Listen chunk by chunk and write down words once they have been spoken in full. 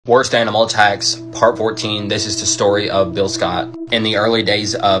Worst Animal Attacks, Part 14. This is the story of Bill Scott. In the early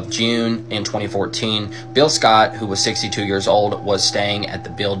days of June in 2014, Bill Scott, who was 62 years old, was staying at the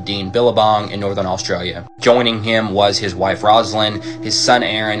Bill Dean Billabong in Northern Australia. Joining him was his wife Rosalind, his son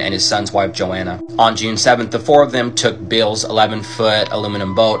Aaron, and his son's wife Joanna. On June 7th, the four of them took Bill's 11-foot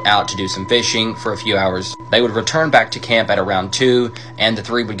aluminum boat out to do some fishing for a few hours. They would return back to camp at around 2, and the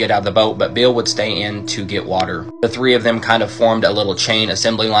three would get out of the boat, but Bill would stay in to get water. The three of them kind of formed a little chain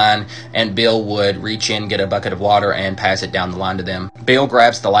assembly line, and Bill would reach in, get a bucket of water, and pass it down the line to them. Bill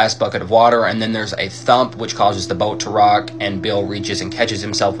grabs the last bucket of water, and then there's a thump which causes the boat to rock, and Bill reaches and catches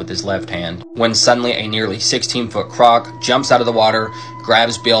himself with his left hand. When suddenly a nearly 16-foot croc jumps out of the water,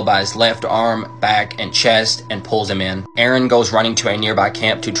 grabs Bill by his left arm, back, and chest, and pulls him in. Aaron goes running to a nearby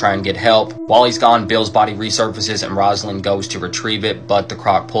camp to try and get help. While he's gone, Bill's body resurfaces and Rosalind goes to retrieve it, but the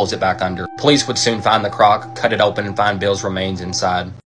croc pulls it back under. Police would soon find the croc, cut it open, and find Bill's remains inside.